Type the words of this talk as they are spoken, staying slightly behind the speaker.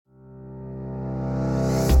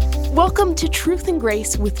Welcome to Truth and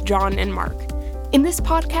Grace with John and Mark. In this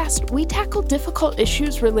podcast, we tackle difficult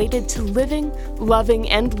issues related to living, loving,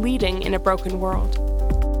 and leading in a broken world.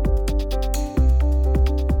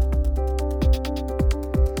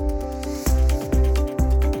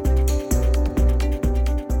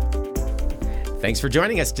 Thanks for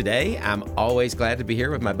joining us today. I'm always glad to be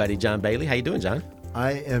here with my buddy John Bailey. How you doing, John?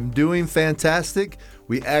 I am doing fantastic.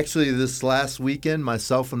 We actually, this last weekend,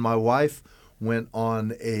 myself and my wife went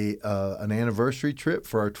on an anniversary trip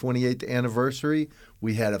for our 28th anniversary.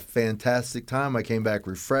 We had a fantastic time. I came back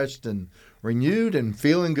refreshed and renewed and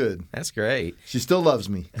feeling good. That's great. She still loves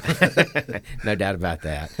me. No doubt about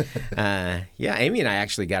that. Amy and I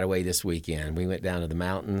actually got away this weekend. We went down to the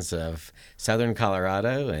mountains of southern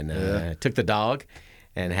Colorado and took the dog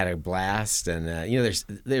and had a blast. And,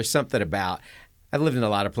 there's something about, I've lived in a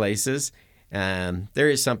lot of places. There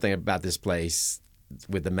is something about this place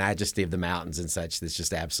with the majesty of the mountains and such that's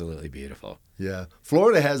just absolutely beautiful. Yeah.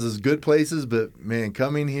 Florida has its good places, but, man,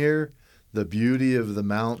 coming here, the beauty of the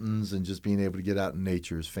mountains and just being able to get out in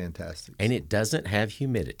nature is fantastic. And it doesn't have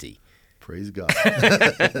humidity. Praise God.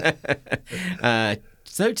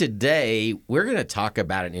 So today, we're going to talk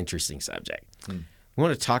about an interesting subject. We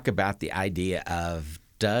want to talk about the idea of,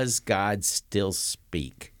 does God still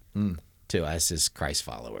speak to us as Christ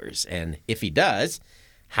followers? And if he does,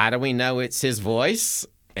 how do we know it's his voice?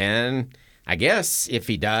 And I guess if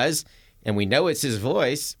he does, and we know it's his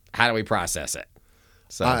voice, how do we process it?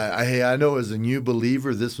 So I know as a new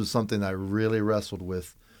believer, this was something I really wrestled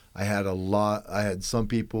with. I had some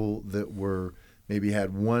people that maybe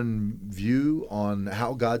had one view on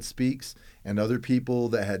how God speaks and other people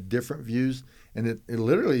that had different views. And it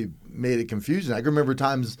literally made it confusing. I can remember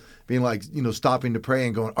times being like, stopping to pray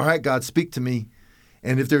and going, all right, God, speak to me.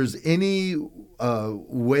 And if there's any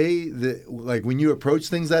way that, like when you approach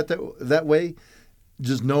things that way,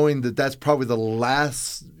 just knowing that that's probably the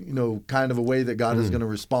last, kind of a way that God is going to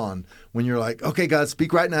respond. When you're like, okay, God,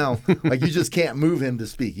 speak right now. Like you just can't move him to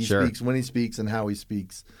speak. He speaks when he speaks and how he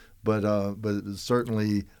speaks. But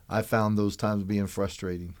certainly I found those times being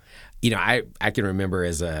frustrating. I can remember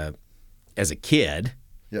as a kid,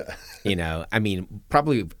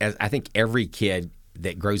 probably I think every kid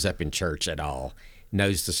that grows up in church at all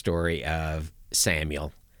knows the story of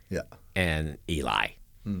Samuel and Eli.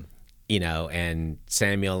 And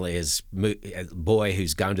Samuel is a boy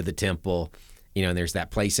who's gone to the temple, and there's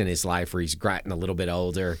that place in his life where he's gotten a little bit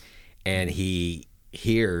older, and he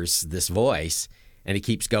hears this voice, and he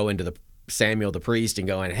keeps going to Samuel the priest and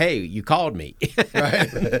going, hey, you called me. Right.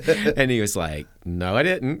 And he was like, no, I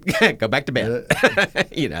didn't. Go back to bed.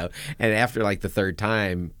 And after like the third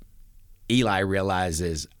time, Eli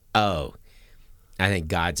realizes, oh, I think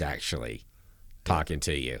God's actually talking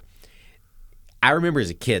to you. I remember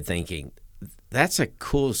as a kid thinking, that's a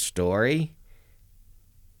cool story,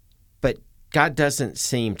 but God doesn't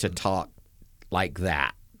seem to talk like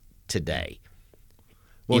that today.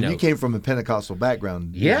 Well, you came from a Pentecostal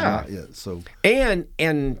background. So and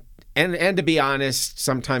to be honest,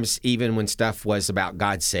 sometimes even when stuff was about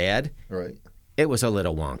God said, right, it was a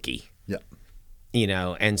little wonky. Yeah.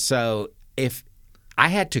 And so if I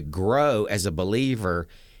had to grow as a believer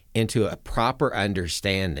into a proper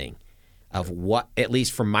understanding of what, at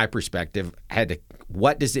least from my perspective,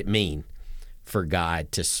 what does it mean for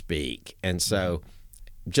God to speak? And so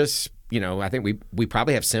just, I think we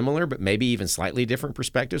probably have similar, but maybe even slightly different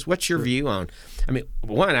perspectives. What's your view on,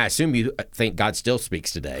 one, I assume you think God still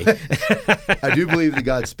speaks today. I do believe that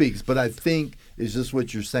God speaks, but I think is just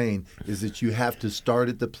what you're saying is that you have to start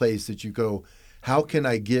at the place that you go, how can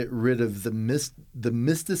I get rid of the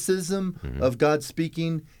mysticism of God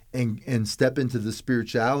speaking and step into the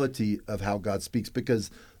spirituality of how God speaks? Because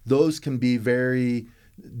those can be very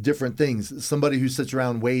different things. Somebody who sits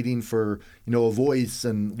around waiting for, a voice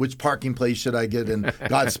and which parking place should I get and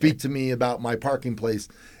God speak to me about my parking place.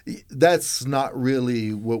 That's not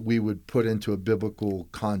really what we would put into a biblical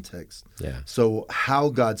context. Yeah. So how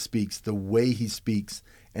God speaks, the way he speaks,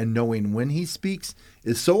 and knowing when he speaks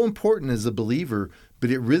is so important as a believer, but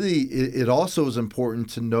it also is important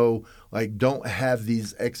to know, like, don't have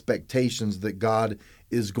these expectations that God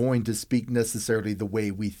is going to speak necessarily the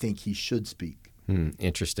way we think he should speak.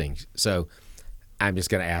 Interesting. So I'm just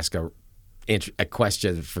going to ask a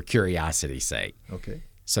question for curiosity's sake. Okay.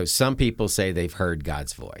 So some people say they've heard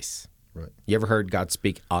God's voice. Right. You ever heard God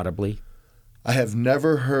speak audibly? I have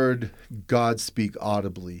never heard God speak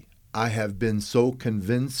audibly. I have been so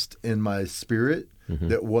convinced in my spirit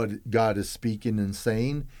that what God is speaking and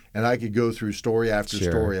saying, and I could go through story after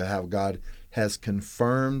story of how God has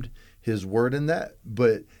confirmed his word in that.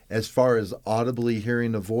 But as far as audibly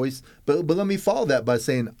hearing a voice. But let me follow that by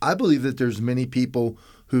saying I believe that there's many people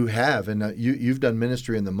who have, and you've done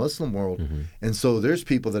ministry in the Muslim world, and so there's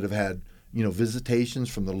people that have had visitations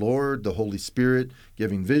from the Lord, the Holy Spirit,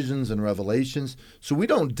 giving visions and revelations. So we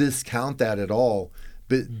don't discount that at all.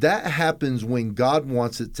 But that happens when God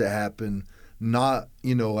wants it to happen, not,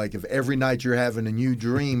 like if every night you're having a new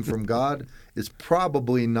dream from God, it's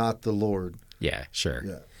probably not the Lord. Yeah, sure.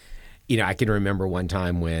 Yeah. I can remember one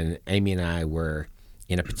time when Amy and I were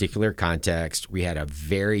in a particular context. We had a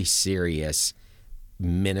very serious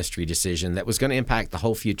ministry decision that was going to impact the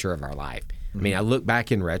whole future of our life. I mean, I look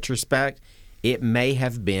back in retrospect, it may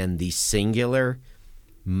have been the singular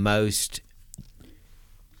most,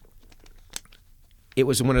 it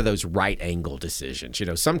was one of those right angle decisions.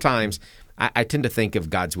 Sometimes I tend to think of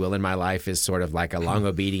God's will in my life as sort of like a long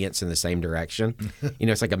obedience in the same direction.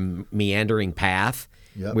 It's like a meandering path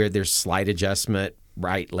where there's slight adjustment,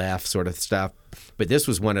 right, left sort of stuff. But this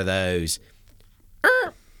was one of those,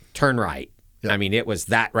 turn right. Yep. I mean, it was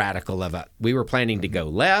that radical of we were planning to go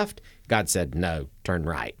left. God said, no, turn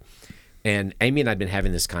right. And Amy and I had been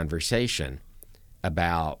having this conversation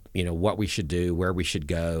about, what we should do, where we should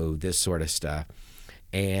go, this sort of stuff.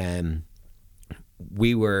 And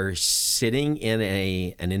we were sitting in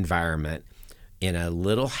an environment in a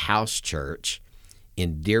little house church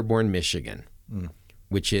in Dearborn, Michigan,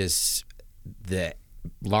 which is the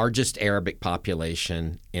largest Arabic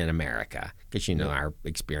population in America. Because, our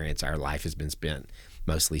experience, our life has been spent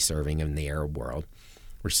mostly serving in the Arab world.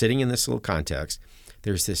 We're sitting in this little context.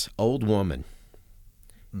 There's this old woman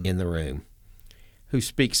in the room who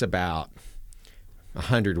speaks about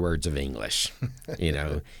 100 words of English.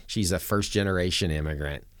 She's a first-generation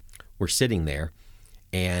immigrant. We're sitting there,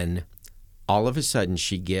 and all of a sudden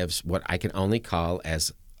she gives what I can only call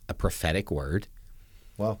as a prophetic word.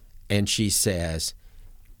 Wow. And she says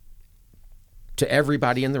to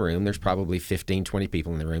everybody in the room, there's probably 15, 20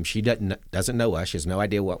 people in the room. She doesn't know us. She has no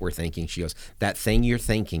idea what we're thinking. She goes, that thing you're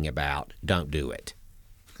thinking about, don't do it.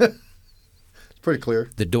 It's pretty clear.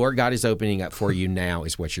 The door God is opening up for you now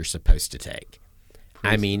is what you're supposed to take.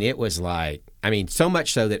 I mean, it was like, so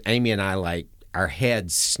much so that Amy and I, our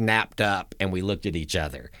heads snapped up and we looked at each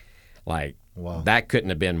other. Wow. That couldn't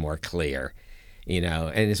have been more clear,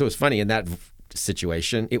 And so it was funny in that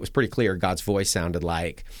situation, it was pretty clear God's voice sounded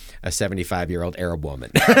like a 75-year-old Arab woman.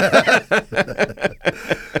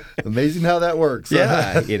 Amazing how that works.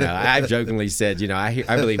 Yeah. I've jokingly said,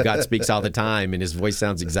 I believe God speaks all the time and his voice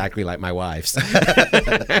sounds exactly like my wife's.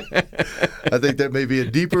 I think that may be a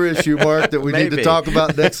deeper issue, Mark, that we need to talk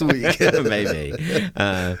about next week. Maybe.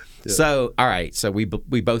 So, all right. So we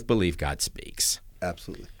both believe God speaks.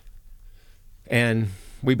 Absolutely. And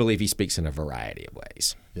we believe he speaks in a variety of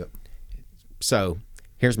ways. Yep. So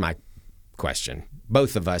here's my question.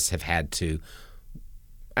 Both of us have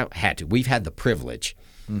we've had the privilege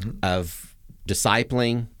of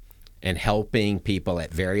discipling and helping people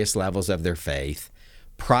at various levels of their faith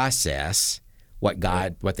process what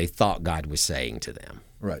they thought God was saying to them.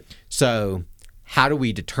 Right. So how do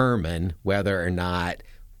we determine whether or not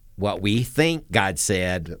what we think God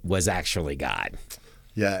said was actually God?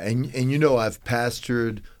 Yeah, and I've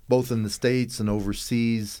pastored both in the States and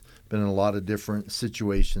overseas, been in a lot of different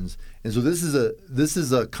situations. And so this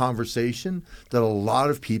is a conversation that a lot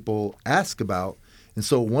of people ask about. And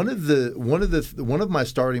so one of my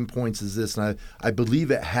starting points is this, and I believe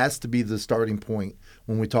it has to be the starting point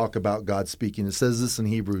when we talk about God speaking. It says this in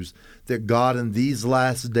Hebrews, that God in these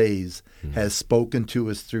last days has spoken to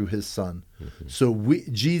us through his Son. So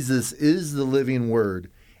Jesus is the living Word,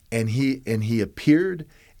 and he appeared,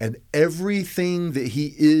 and everything that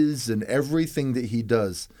he is and everything that he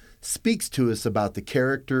does speaks to us about the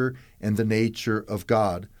character and the nature of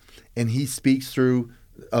God. And he speaks through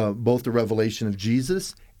both the revelation of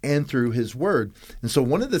Jesus and through his word. And so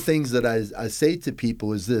one of the things that I say to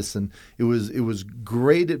people is this, and it was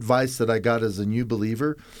great advice that I got as a new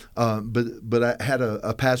believer, but I had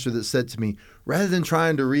a pastor that said to me, rather than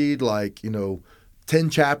trying to read 10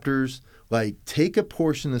 chapters, take a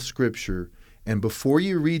portion of Scripture, and before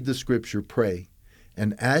you read the Scripture, pray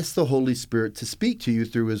and ask the Holy Spirit to speak to you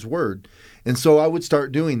through his word. And so I would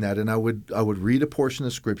start doing that, and I would read a portion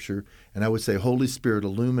of Scripture, and I would say, Holy Spirit,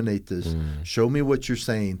 illuminate this. Show me what you're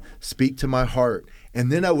saying. Speak to my heart. And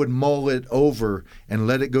then I would mull it over and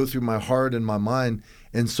let it go through my heart and my mind.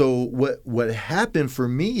 And so what happened for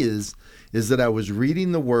me is that I was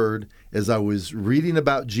reading the Word. As I was reading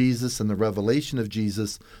about Jesus and the revelation of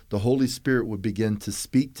Jesus, the Holy Spirit would begin to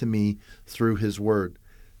speak to me through his Word.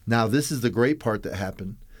 Now, this is the great part that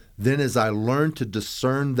happened. then as I learn to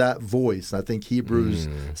discern that voice, I think Hebrews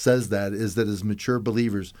says that, is that as mature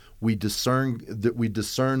believers, we discern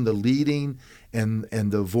the leading and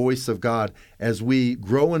the voice of God. As we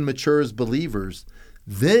grow and mature as believers,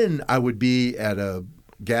 then I would be at a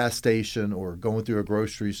gas station or going through a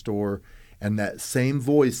grocery store, and that same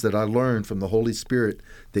voice that I learned from the Holy Spirit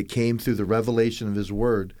that came through the revelation of His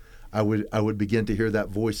Word, I would begin to hear that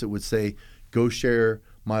voice that would say, go share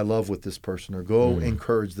my love with this person, or go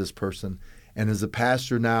encourage this person. And as a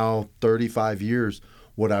pastor now, 35 years,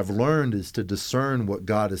 what I've learned is to discern what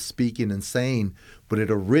God is speaking and saying, but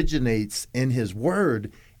it originates in His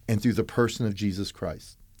Word and through the person of Jesus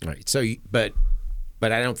Christ. Right. So, but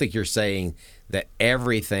I don't think you're saying that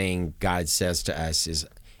everything God says to us is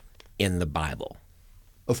in the Bible.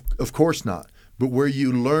 Of course not. But where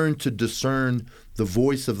you learn to discern the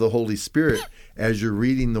voice of the Holy Spirit as you're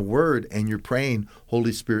reading the Word and you're praying,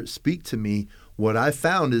 Holy Spirit, speak to me, what I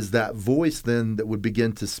found is that voice then that would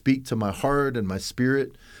begin to speak to my heart and my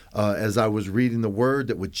spirit as I was reading the Word,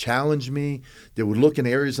 that would challenge me, that would look in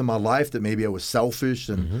areas of my life that maybe I was selfish,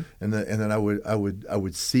 and then I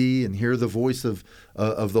would see and hear the voice of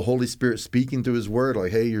the Holy Spirit speaking through His Word,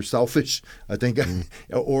 like, hey, you're selfish, I think,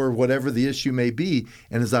 or whatever the issue may be.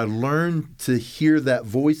 And as I learned to hear that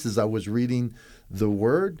voice as I was reading the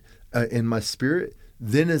Word in my spirit,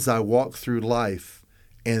 then as I walk through life,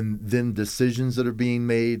 and then decisions that are being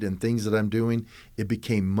made and things that I'm doing, it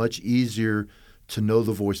became much easier to know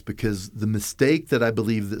the voice, because the mistake that I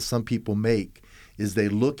believe that some people make is they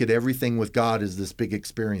look at everything with God as this big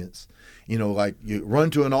experience. You know, like you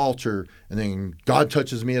run to an altar and then God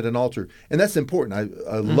touches me at an altar. And that's important.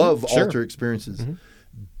 I love altar experiences.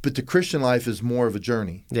 But the Christian life is more of a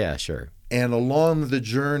journey. Yeah, sure. And along the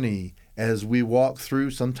journey, as we walk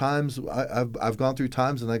through, sometimes I've gone through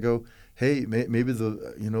times and I go, hey, maybe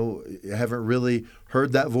I haven't really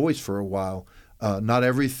heard that voice for a while. Not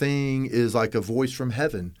everything is like a voice from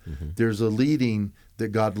heaven. There's a leading that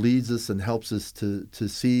God leads us and helps us to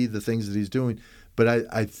see the things that He's doing. But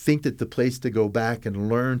I think that the place to go back and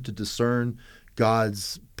learn to discern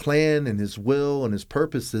God's plan and His will and His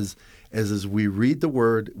purposes as we read the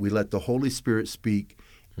Word, we let the Holy Spirit speak,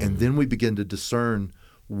 and then we begin to discern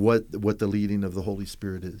what the leading of the Holy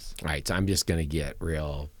Spirit is. All right, so I'm just going to get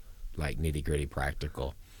real, like, nitty-gritty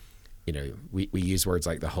practical. You know, we use words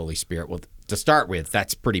like the Holy Spirit. Well, to start with,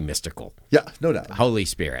 that's pretty mystical. Yeah, no doubt. Holy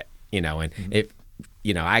Spirit, and if,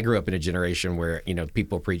 I grew up in a generation where,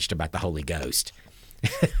 people preached about the Holy Ghost.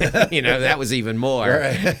 That was even more,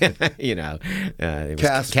 right. It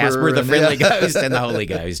was Casper the Friendly Ghost and the Holy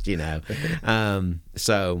Ghost,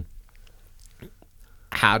 So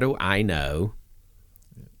how do I know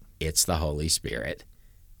it's the Holy Spirit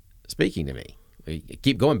speaking to me? We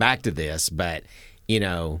keep going back to this, but,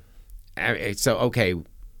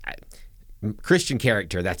 Christian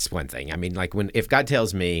character, that's one thing. I mean, like if God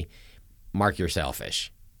tells me, Mark, you're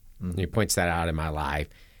selfish, and He points that out in my life,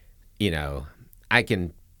 I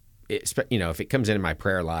can, if it comes into my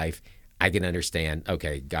prayer life, I can understand,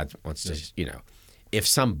 okay, God wants to, if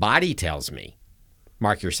somebody tells me,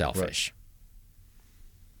 Mark, you're selfish,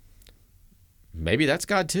 maybe that's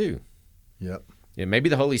God too. Yep. Maybe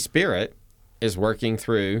the Holy Spirit is working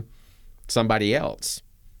through somebody else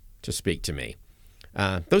to speak to me.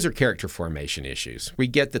 Those are character formation issues. We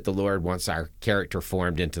get that the Lord wants our character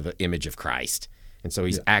formed into the image of Christ, and so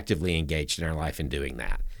He's actively engaged in our life in doing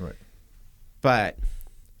that. Right. But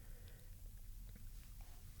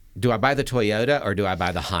do I buy the Toyota or do I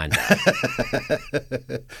buy the Honda?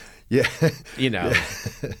 Yeah. You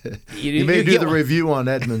may do the review on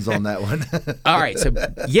Edmunds on that one. All right. So,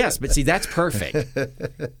 yes, but see, that's perfect.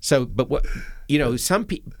 So, but what,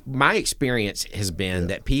 my experience has been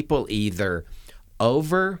that people either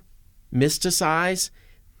over mysticize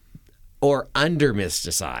or under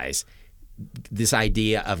mysticize this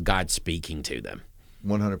idea of God speaking to them.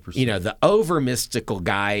 100%. The over mystical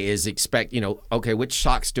guy is okay, which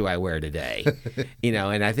socks do I wear today?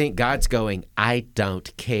 And I think God's going, I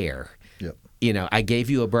don't care. Yep. I gave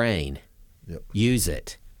you a brain. Yep. Use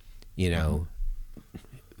it.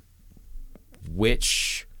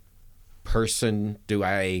 Which person do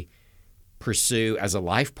I pursue as a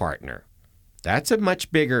life partner? That's a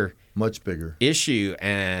much bigger issue.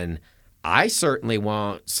 And I certainly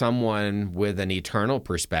want someone with an eternal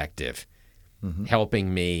perspective.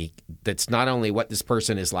 Helping me, that's not only what this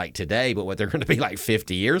person is like today, but what they're going to be like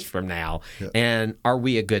 50 years from now. Yep. And are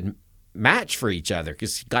we a good match for each other?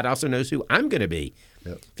 Because God also knows who I'm going to be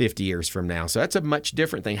 50 years from now. So that's a much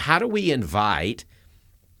different thing. How do we invite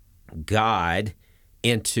God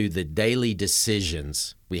into the daily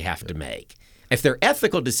decisions we have to make? If they're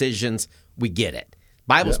ethical decisions, we get it.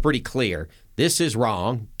 Bible's pretty clear. This is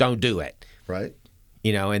wrong. Don't do it. Right.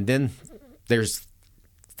 And then there's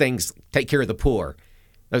things, take care of the poor,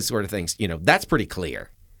 those sort of things. That's pretty clear.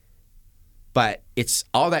 But it's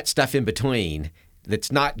all that stuff in between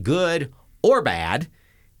that's not good or bad.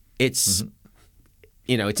 It's,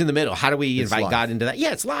 it's in the middle. How do we invite God into that?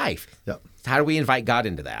 Yeah, it's life. Yep. How do we invite God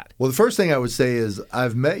into that? Well, the first thing I would say is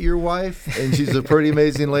I've met your wife, and she's a pretty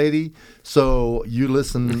amazing lady. So you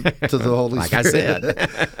listen to the Holy Spirit. Like I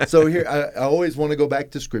said. So here, I always want to go back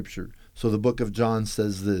to Scripture. So the book of John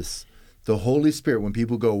says this. The Holy Spirit, when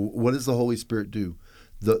people go, what does the Holy Spirit do?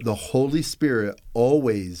 The Holy Spirit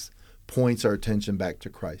always points our attention back to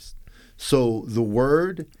Christ. So the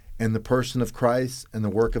Word and the person of Christ and the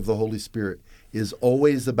work of the Holy Spirit is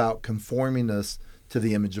always about conforming us to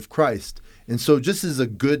the image of Christ. And so just as a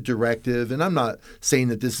good directive, and I'm not saying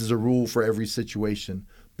that this is a rule for every situation,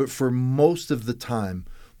 but for most of the time,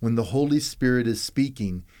 when the Holy Spirit is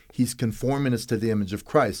speaking, He's conforming us to the image of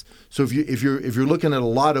Christ. So if you're looking at a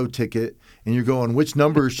lotto ticket and you're going, which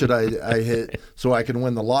number should I hit so I can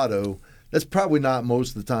win the lotto? That's probably not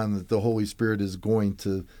most of the time that the Holy Spirit is going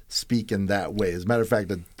to speak in that way. As a matter of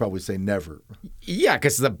fact, I'd probably say never. Yeah,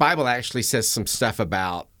 because the Bible actually says some stuff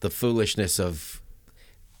about the foolishness of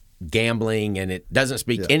gambling, and it doesn't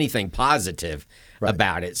speak anything positive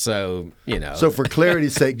about it. So, So for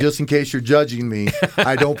clarity's sake, just in case you're judging me,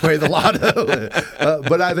 I don't play the lotto.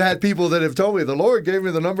 But I've had people that have told me, the Lord gave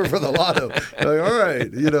me the number for the lotto. Like, all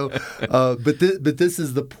right, But this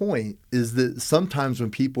is the point, is that sometimes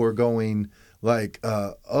when people are going like,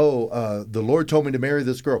 the Lord told me to marry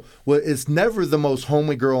this girl. Well, it's never the most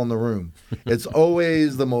homely girl in the room. It's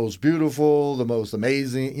always the most beautiful, the most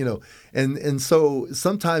amazing, And so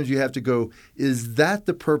sometimes you have to go, is that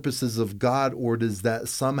the purposes of God, or does that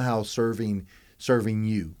somehow serving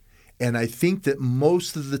you? And I think that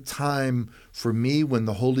most of the time for me, when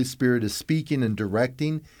the Holy Spirit is speaking and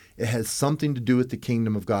directing, it has something to do with the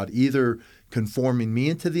kingdom of God, either conforming me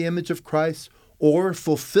into the image of Christ or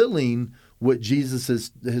fulfilling what Jesus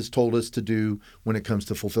has told us to do when it comes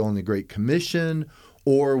to fulfilling the Great Commission,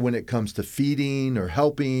 or when it comes to feeding or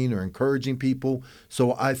helping or encouraging people.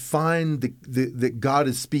 So I find that God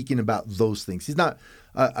is speaking about those things. He's not,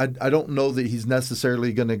 I don't know that He's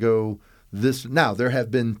necessarily going to go this. Now, there have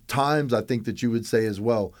been times, I think that you would say as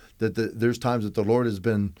well, that there's times that the Lord has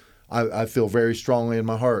been, I feel very strongly in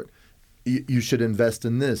my heart, you should invest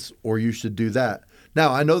in this, or you should do that.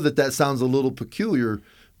 Now, I know that sounds a little peculiar,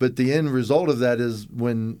 but the end result of that is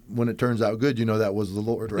when it turns out good, that was the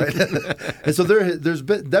Lord, right? And so there's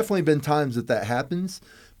definitely been times that happens,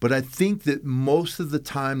 but I think that most of the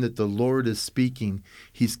time that the Lord is speaking,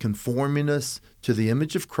 He's conforming us to the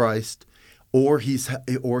image of Christ, or He's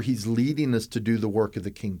leading us to do the work of the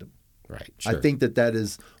kingdom. Right. Sure. I think that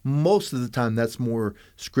is most of the time that's more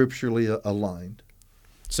scripturally aligned.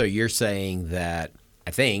 So you're saying that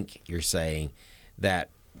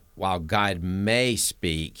while God may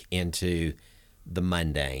speak into the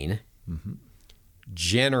mundane,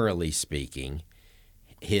 generally speaking,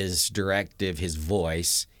 His directive, His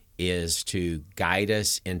voice is to guide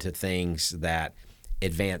us into things that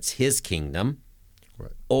advance His kingdom,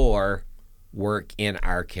 or work in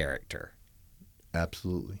our character.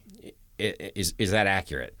 Absolutely. Is that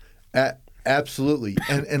accurate? Absolutely.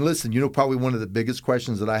 And listen, probably one of the biggest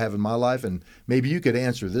questions that I have in my life, and maybe you could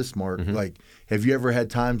answer this, Mark, like, have you ever had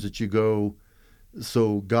times that you go,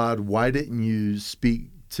 so God, why didn't you speak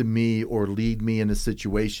to me or lead me in a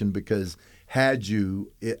situation? Because had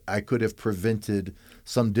you, I could have prevented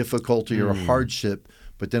some difficulty or hardship,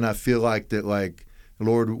 but then I feel like that, like,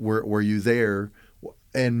 Lord, were you there?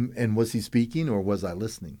 And was He speaking, or was I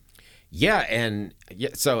listening?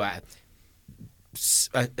 So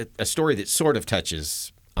a story that sort of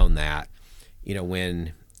touches on that.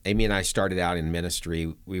 When Amy and I started out in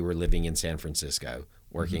ministry, we were living in San Francisco,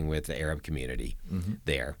 working with the Arab community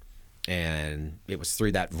there. And it was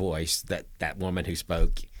through that voice, that woman who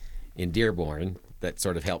spoke in Dearborn, that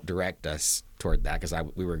sort of helped direct us toward that, because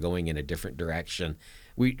we were going in a different direction.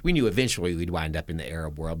 We knew eventually we'd wind up in the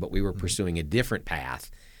Arab world, but we were pursuing a different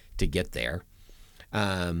path to get there.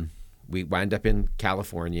 We wind up in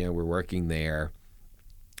California. We're working there.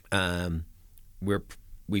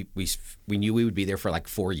 We knew we would be there for like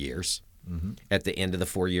 4 years. At the end of the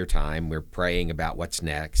 4-year time, we're praying about what's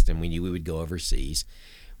next, and we knew we would go overseas.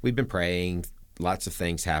 We've been praying. Lots of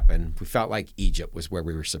things happen. We felt like Egypt was where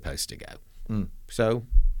we were supposed to go. So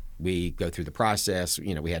we go through the process.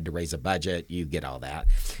 We had to raise a budget. You get all that.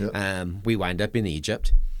 Yep. We wind up in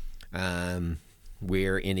Egypt.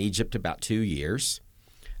 We're in Egypt about 2 years.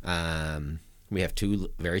 We have 2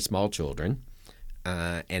 very small children.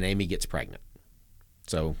 And Amy gets pregnant.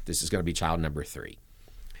 So this is going to be child number 3.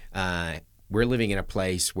 We're living in a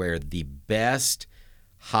place where the best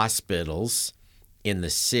hospitals in the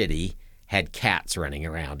city had cats running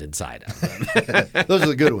around inside of them. Those are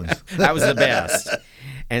the good ones. That was the best.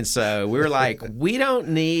 And so we were like, we don't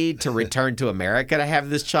need to return to America to have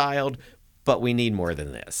this child, but we need more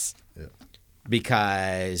than this. Yeah.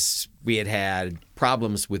 Because we had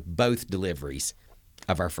problems with both deliveries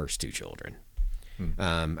of our first 2 children.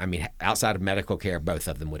 I mean, outside of medical care, both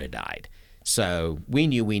of them would have died. So we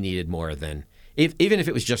knew we needed more than, even if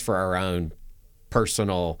it was just for our own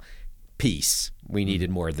personal peace, we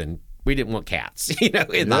needed more than, we didn't want cats,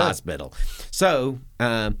 in the hospital. So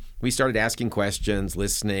we started asking questions,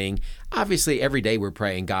 listening. Obviously, every day we're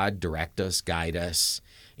praying, God, direct us, guide us.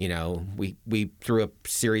 We through a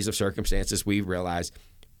series of circumstances, we realized,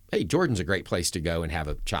 hey, Jordan's a great place to go and have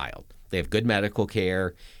a child. They have good medical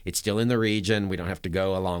care. It's still in the region. We don't have to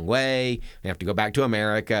go a long way. We have to go back to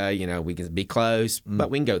America. We can be close, but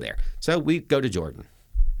we can go there. So we go to Jordan.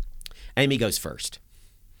 Amy goes first.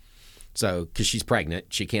 So, because she's pregnant,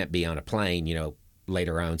 she can't be on a plane,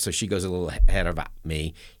 later on. So she goes a little ahead of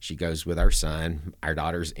me. She goes with our son. Our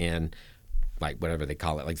daughter's in, whatever they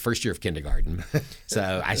call it, first year of kindergarten.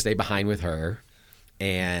 So I stay behind with her.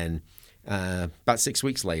 And about 6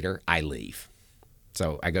 weeks later, I leave.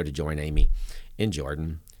 So I go to join Amy in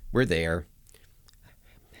Jordan. We're there,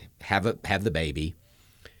 have the baby.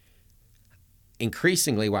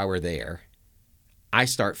 Increasingly, while we're there, I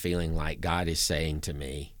start feeling like God is saying to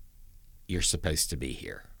me, you're supposed to be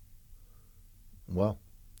here. Well.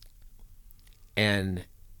 And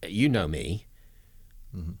you know me.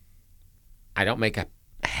 Mm-hmm. I don't make a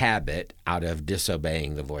habit out of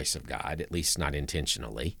disobeying the voice of God, at least not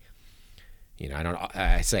intentionally. I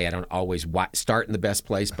don't always start in the best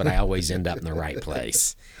place, but I always end up in the right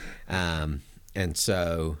place. And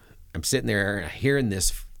so I'm sitting there hearing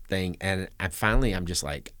this thing, and I'm just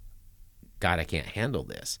like, God, I can't handle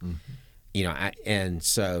this. Mm-hmm. And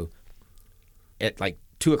so at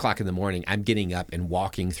 2 o'clock in the morning, I'm getting up and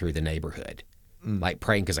walking through the neighborhood,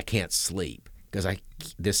 praying because I can't sleep, because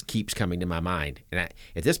this keeps coming to my mind. And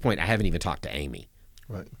at this point, I haven't even talked to Amy.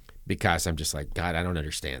 Right. Because I'm just like, God, I don't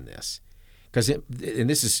understand this. And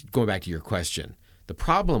this is going back to your question. The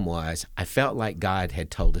problem was I felt like God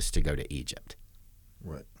had told us to go to Egypt.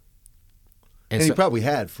 Right. And he probably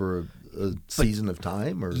had for a season of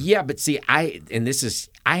time? Or yeah, but see, I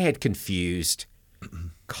had confused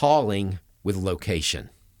calling with location.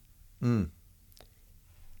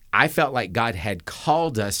 I felt like God had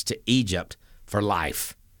called us to Egypt for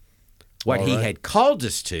life. What he had called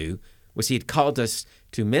us to was he had called us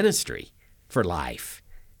to ministry for life.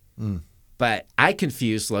 But I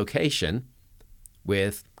confused location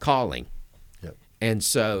with calling. Yep. And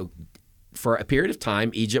so for a period of time,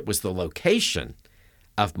 Egypt was the location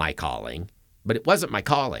of my calling, but it wasn't my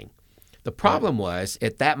calling. The problem was,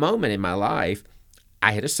 at that moment in my life,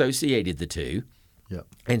 I had associated the two. Yep.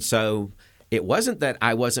 And so it wasn't that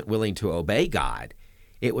I wasn't willing to obey God.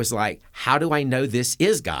 It was like, how do I know this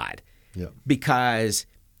is God? Yep. Because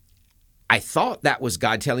I thought that was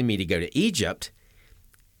God telling me to go to Egypt.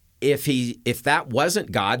 If that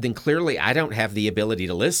wasn't God, then clearly I don't have the ability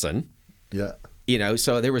to listen. Yeah.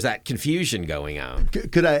 So there was that confusion going on.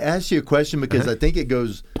 Could I ask you a question? Because I think it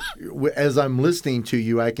goes, as I'm listening to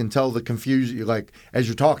you, I can tell the confusion. As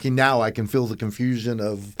you're talking now, I can feel the confusion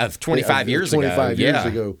of 25 years ago. 25 years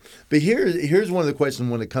ago. But here's one of the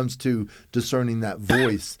questions when it comes to discerning that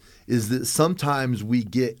voice, is that sometimes we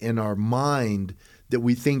get in our mind that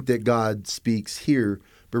we think that God speaks here,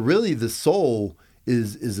 but really the soul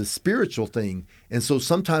is a spiritual thing. And so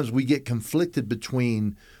sometimes we get conflicted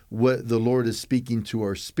between what the Lord is speaking to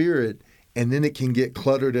our spirit, and then it can get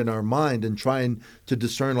cluttered in our mind, and trying to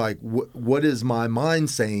discern what is my mind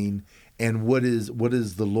saying and what is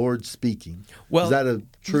the Lord speaking. Well, is that a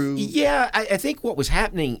true? Yeah, I think what was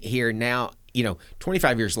happening here now,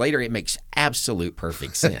 25 years later, it makes absolute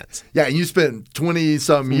perfect sense. Yeah, and you spent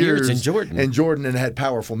 20-some years in Jordan. And had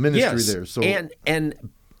powerful ministry there. So and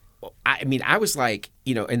I was like,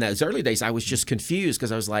 in those early days, I was just confused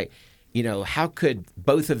because I was like, how could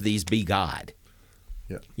both of these be God?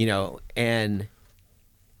 Yeah. And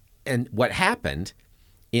what happened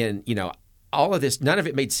in, all of this, none of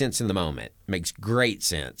it made sense in the moment. It makes great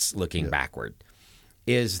sense looking backward.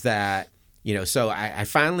 Is that, so I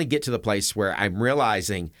finally get to the place where I'm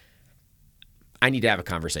realizing I need to have a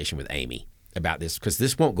conversation with Amy about this, because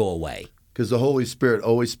this won't go away. Because the Holy Spirit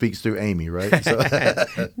always speaks through Amy, right? So.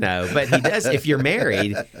 No, but he does. If you're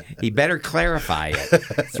married, he better clarify it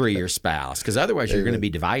through your spouse, because otherwise you're going to be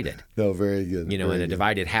divided. No, very good. And a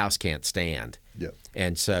divided house can't stand. Yeah.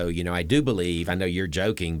 And so, I do believe, I know you're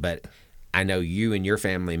joking, but I know you and your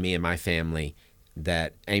family, me and my family,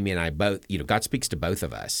 that Amy and I both, God speaks to both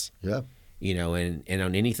of us. Yeah. And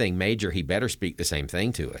on anything major, he better speak the same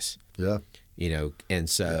thing to us. Yeah. And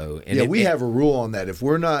so. And we have a rule on that. If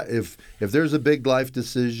we're not, if there's a big life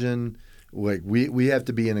decision, like we have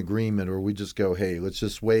to be in agreement, or we just go, hey, let's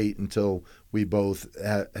just wait until we both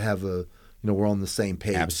have a, we're on the same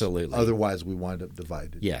page. Absolutely. Otherwise, we wind up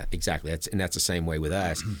divided. Yeah, exactly. That's the same way with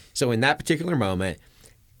us. So in that particular moment,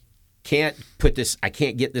 I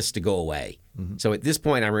can't get this to go away. Mm-hmm. So at this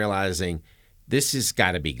point, I'm realizing this has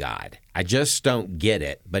got to be God. I just don't get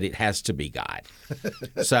it, but it has to be God.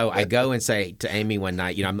 So I go and say to Amy one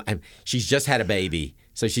night, she's just had a baby,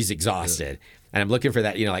 so she's exhausted. Yeah. And I'm looking for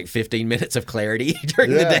that, like 15 minutes of clarity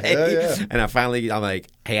during the day. Yeah. And I'm like,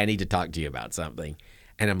 hey, I need to talk to you about something.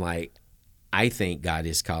 And I'm like, I think God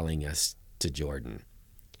is calling us to Jordan.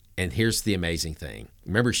 And here's the amazing thing.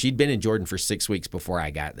 Remember, she'd been in Jordan for 6 weeks before I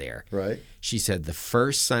got there. Right. She said, the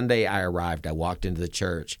first Sunday I arrived, I walked into the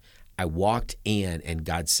church. I walked in, and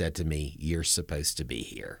God said to me, you're supposed to be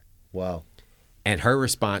here. Wow. And her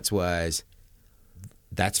response was,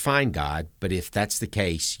 that's fine, God, but if that's the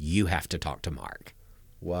case, you have to talk to Mark.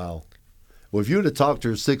 Wow. Well, if you would have talked to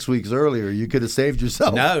her 6 weeks earlier, you could have saved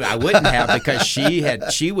yourself. No, I wouldn't have, because she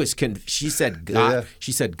said,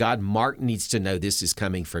 God, Mark needs to know this is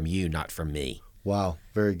coming from you, not from me. Wow,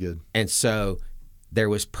 very good. And so there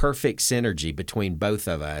was perfect synergy between both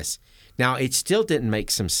of us. Now, it still didn't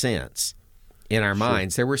make some sense in our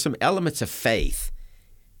minds. There were some elements of faith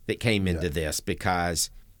that came into this, because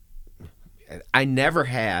I never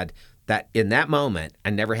had that in that moment. I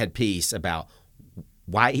never had peace about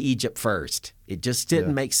why Egypt first. It just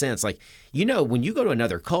didn't make sense. Like, when you go to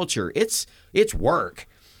another culture, it's work,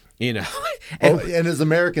 And as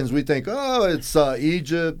Americans, we think, oh, it's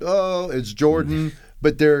Egypt, oh, it's Jordan,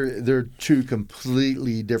 but they're two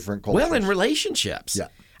completely different cultures. Well, in relationships. Yeah.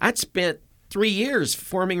 I'd spent 3 years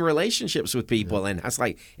forming relationships with people, and I was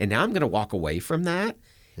like, and now I'm going to walk away from that?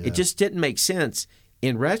 Yeah. It just didn't make sense.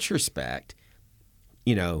 In retrospect,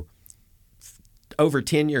 over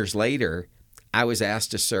 10 years later, I was asked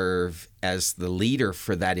to serve as the leader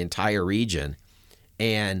for that entire region.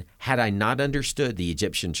 And had I not understood the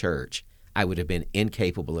Egyptian church, I would have been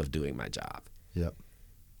incapable of doing my job. Yep.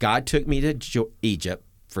 God took me to Egypt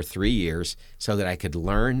for 3 years so that I could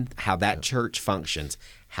learn how that church functions,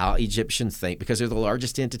 how Egyptians think, because they're the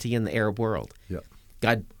largest entity in the Arab world. Yep.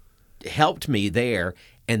 God helped me there.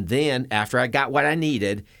 And then after I got what I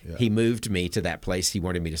needed, he moved me to that place he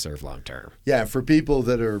wanted me to serve long term. Yeah, for people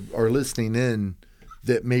that are listening in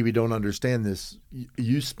that maybe don't understand this,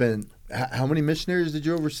 you spent, how many missionaries did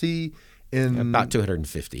you oversee? About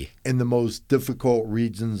 250. In the most difficult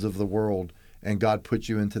regions of the world, and God put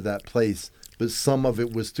you into that place. But some of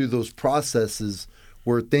it was through those processes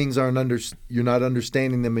where things you're not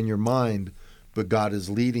understanding them in your mind, but God is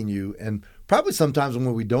leading you. And probably sometimes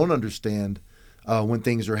when we don't understand when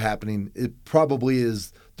things are happening, it probably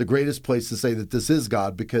is the greatest place to say that this is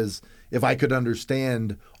God, because if I could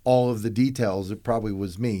understand all of the details, it probably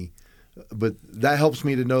was me. But that helps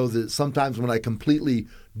me to know that sometimes when I completely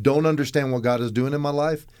don't understand what God is doing in my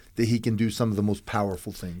life, that he can do some of the most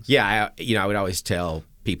powerful things. Yeah, I would always tell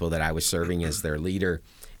people that I was serving as their leader,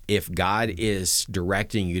 if God is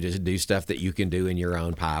directing you to do stuff that you can do in your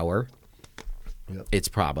own power, it's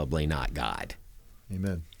probably not God.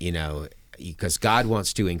 Amen. Because God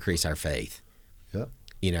wants to increase our faith. Yeah.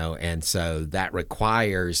 And so that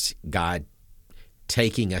requires God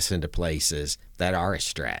taking us into places that are a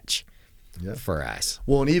stretch for us.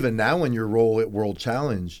 Well, and even now in your role at World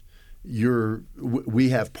Challenge, we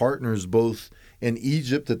have partners both in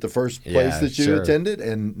Egypt at the first place that you attended,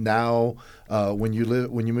 and now when you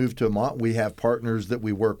move to Amman, we have partners that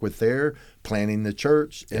we work with there, planning the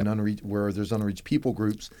church and where there's unreached people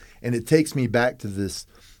groups. And it takes me back to this,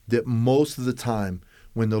 that most of the time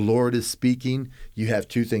when the Lord is speaking, you have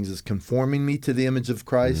two things: is conforming me to the image of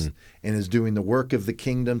Christ, and is doing the work of the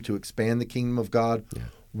kingdom to expand the kingdom of God,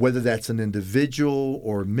 whether that's an individual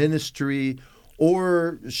or ministry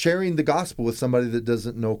or sharing the gospel with somebody that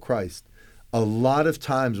doesn't know Christ. A lot of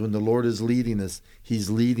times when the Lord is leading us, he's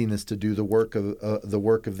leading us to do the work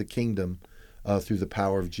of the kingdom through the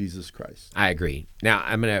power of Jesus Christ. I agree. Now,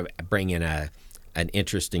 I'm going to bring in an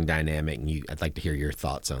interesting dynamic, and I'd like to hear your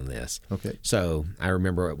thoughts on this. Okay. So I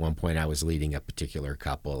remember at one point I was leading a particular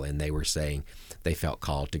couple, and they were saying they felt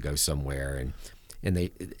called to go somewhere, and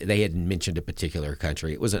they had mentioned a particular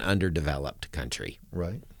country. It was an underdeveloped country.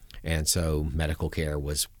 Right. And so medical care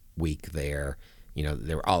was weak there.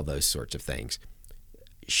 There were all those sorts of things.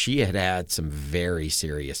 She had some very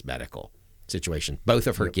serious medical situation. Both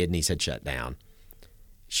of her kidneys had shut down.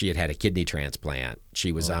 She had a kidney transplant.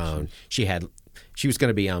 She was she was going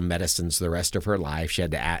to be on medicines the rest of her life. She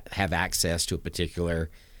had to have access to a particular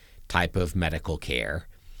type of medical care.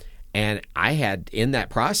 And I had, in that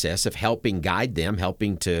process of helping guide them,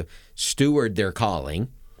 helping to steward their calling,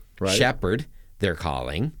 shepherd their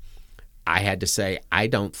calling, I had to say, I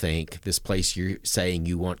don't think this place you're saying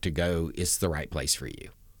you want to go is the right place for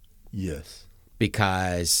you. Yes.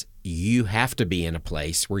 Because you have to be in a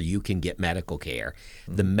place where you can get medical care.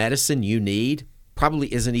 The medicine you need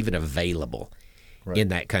probably isn't even available in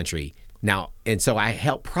that country. Now, and so I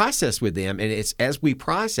helped process with them, and it's as we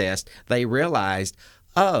processed, they realized,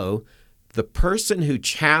 oh, the person who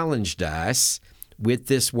challenged us with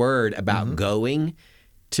this word about going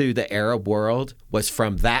to the Arab world was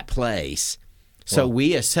from that place. So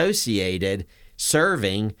we associated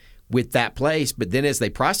serving with that place, but then as they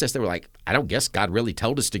processed, they were like, I don't guess God really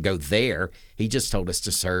told us to go there. He just told us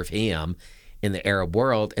to serve him in the Arab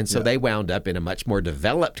world. And so they wound up in a much more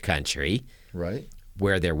developed country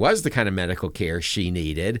where there was the kind of medical care she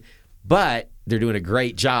needed, but they're doing a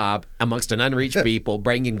great job amongst an unreached people,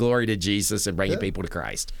 bringing glory to Jesus and bringing people to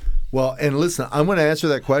Christ. Well, and listen, I'm going to answer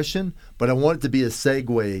that question, but I want it to be a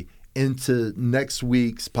segue into next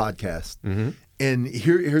week's podcast. And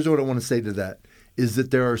here's what I want to say to that, is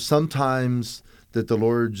that there are some times that the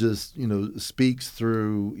Lord just, speaks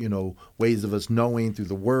through, ways of us knowing through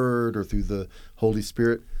the Word or through the Holy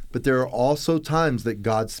Spirit. But there are also times that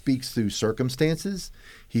God speaks through circumstances.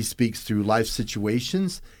 He speaks through life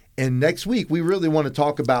situations. And next week, we really want to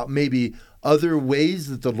talk about maybe other ways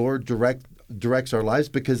that the Lord directs our lives,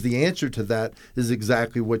 because the answer to that is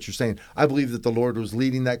exactly what you're saying. I believe that the Lord was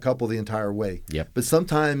leading that couple the entire way. But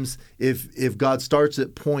sometimes if God starts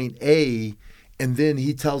at point A and then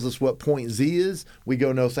he tells us what point Z is, we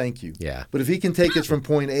go, no, thank you. But if he can take us from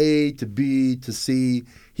point A to B to C,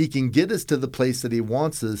 he can get us to the place that he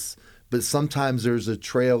wants us, but sometimes there's a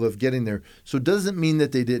trail of getting there. So it doesn't mean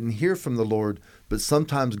that they didn't hear from the Lord, but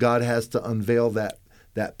sometimes God has to unveil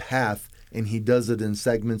that path, and he does it in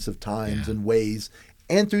segments of times and ways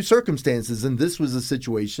and through circumstances. And this was a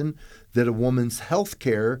situation that a woman's health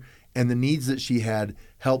care and the needs that she had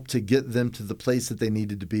helped to get them to the place that they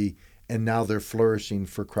needed to be. And now they're flourishing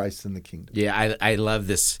for Christ in the kingdom. Yeah, I love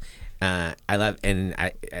this.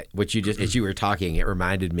 What you just, as you were talking, it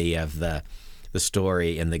reminded me of the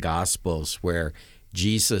story in the Gospels where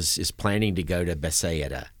Jesus is planning to go to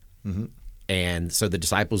Bethsaida. And so the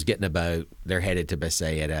disciples get in a boat. They're headed to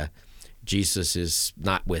Bethsaida. Jesus is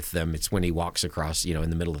not with them. It's when he walks across, in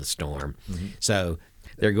the middle of the storm. So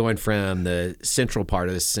they're going from the central part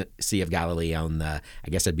of the Sea of Galilee on the, I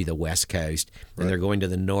guess that'd be the west coast, and they're going to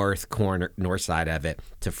the north side of it,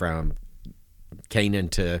 from Canaan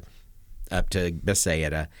up to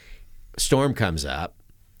Bethsaida. Storm comes up,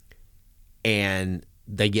 and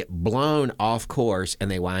they get blown off course,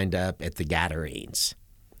 and they wind up at the Gadarenes.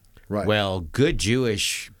 Well, good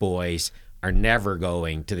Jewish boys are never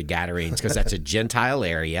going to the Gadarenes because that's a Gentile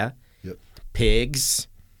area. Pigs,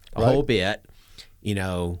 a whole bit.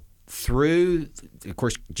 Through, of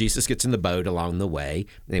course, Jesus gets in the boat along the way.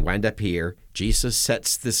 And they wind up here. Jesus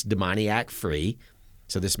sets this demoniac free.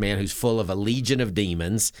 So this man who's full of a legion of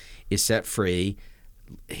demons is set free.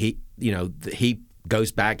 He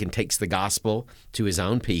goes back and takes the gospel to his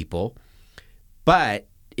own people. But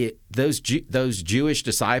those Jewish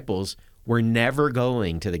disciples were never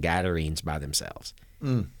going to the Gadarenes by themselves.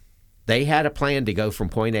 They had a plan to go from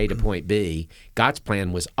point A to point B. God's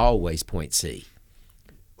plan was always point C.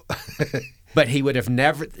 But he would have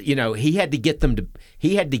never, he had to get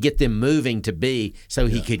them moving to B so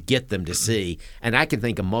he could get them to C. And I can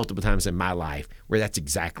think of multiple times in my life where that's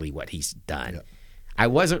exactly what he's done. I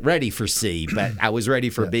wasn't ready for C, but I was ready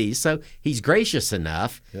for B. So he's gracious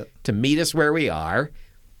enough to meet us where we are,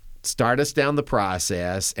 start us down the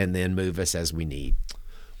process, and then move us as we need.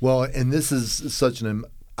 Well, and this is such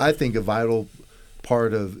I think a vital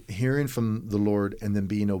part of hearing from the Lord and then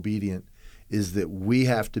being obedient is that we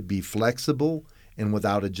have to be flexible and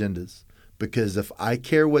without agendas. Because if I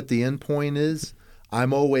care what the end point is,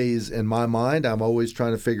 I'm always, in my mind, I'm always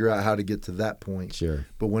trying to figure out how to get to that point. Sure.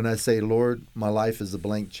 But when I say, Lord, my life is a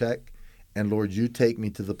blank check, and Lord, you take me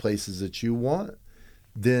to the places that you want,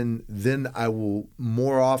 then I will,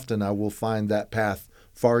 more often, I will find that path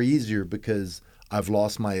far easier because I've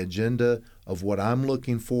lost my agenda of what I'm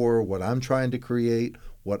looking for, what I'm trying to create,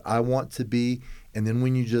 what I want to be. And then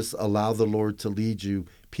when you just allow the Lord to lead you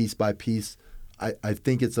piece by piece, I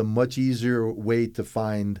think it's a much easier way to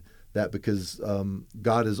find that because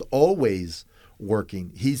God is always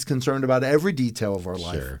working. He's concerned about every detail of our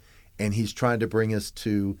life. Sure. And he's trying to bring us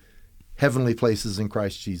to heavenly places in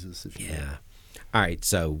Christ Jesus. Yeah. All right,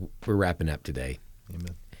 so we're wrapping up today.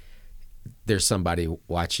 Amen. There's somebody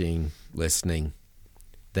watching, listening,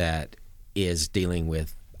 that is dealing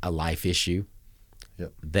with a life issue.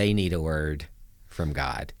 Yep. They need a word from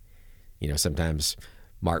God. Sometimes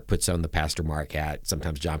Mark puts on the Pastor Mark hat.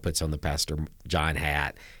 Sometimes John puts on the Pastor John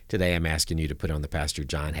hat. Today I'm asking you to put on the Pastor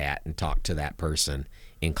John hat and talk to that person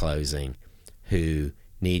in closing who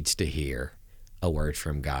needs to hear a word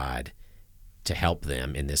from God to help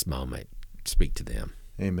them in this moment. Speak to them.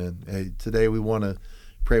 Amen. Hey, today we want to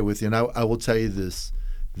pray with you. And I will tell you this,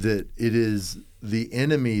 that it is the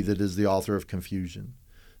enemy that is the author of confusion.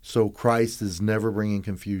 So Christ is never bringing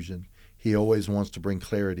confusion. He always wants to bring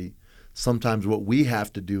clarity. Sometimes what we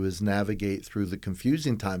have to do is navigate through the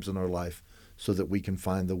confusing times in our life so that we can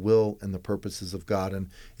find the will and the purposes of God.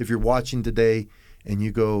 And if you're watching today and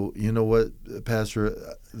you go, you know what, Pastor,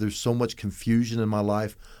 there's so much confusion in my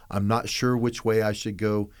life. I'm not sure which way I should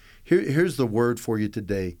go. Here's the word for you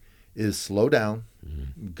today is slow down.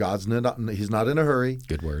 Mm-hmm. He's not in a hurry.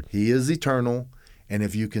 Good word. He is eternal. And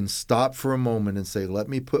if you can stop for a moment and say, let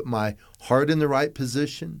me put my heart in the right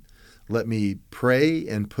position. Let me pray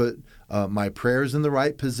and put my prayers in the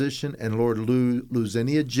right position. And Lord, lose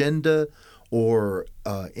any agenda or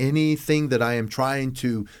anything that I am trying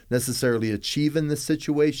to necessarily achieve in this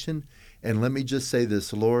situation. And let me just say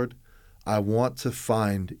this, Lord, I want to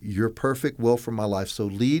find your perfect will for my life. So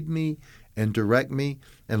lead me and direct me.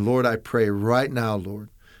 And Lord, I pray right now, Lord,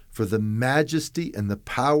 for the majesty and the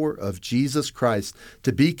power of Jesus Christ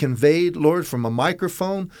to be conveyed, Lord, from a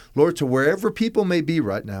microphone, Lord, to wherever people may be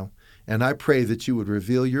right now. And I pray that you would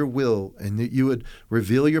reveal your will and that you would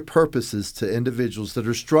reveal your purposes to individuals that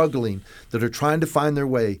are struggling, that are trying to find their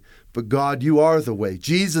way. But God, you are the way.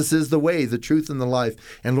 Jesus is the way, the truth, and the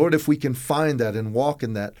life. And Lord, if we can find that and walk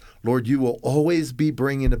in that, Lord, you will always be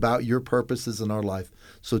bringing about your purposes in our life.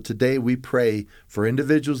 So today we pray for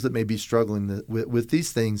individuals that may be struggling with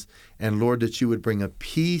these things. And Lord, that you would bring a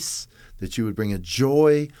peace, that you would bring a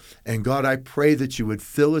joy. And God, I pray that you would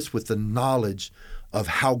fill us with the knowledge of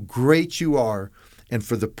how great you are and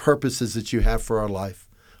for the purposes that you have for our life.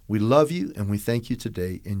 We love you and we thank you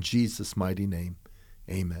today in Jesus' mighty name.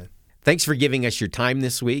 Amen. Thanks for giving us your time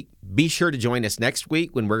this week. Be sure to join us next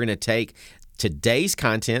week when we're going to take today's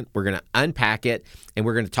content, we're going to unpack it, and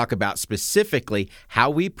we're going to talk about specifically how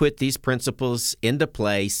we put these principles into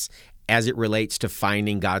place as it relates to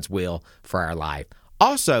finding God's will for our life.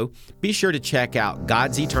 Also, be sure to check out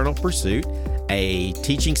God's Eternal Pursuit, a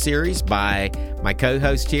teaching series by my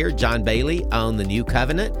co-host here, John Bailey, on the New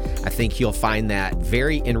Covenant. I think you'll find that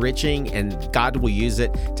very enriching, and God will use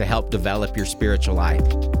it to help develop your spiritual life.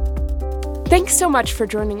 Thanks so much for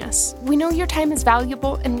joining us. We know your time is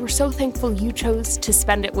valuable, and we're so thankful you chose to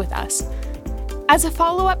spend it with us. As a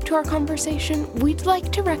follow-up to our conversation, we'd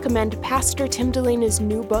like to recommend Pastor Tim Delaney's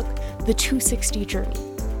new book, The 260 Journey.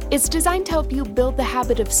 It's designed to help you build the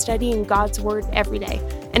habit of studying God's Word every day,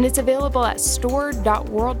 and it's available at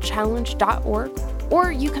store.worldchallenge.org,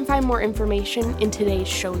 or you can find more information in today's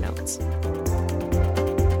show notes.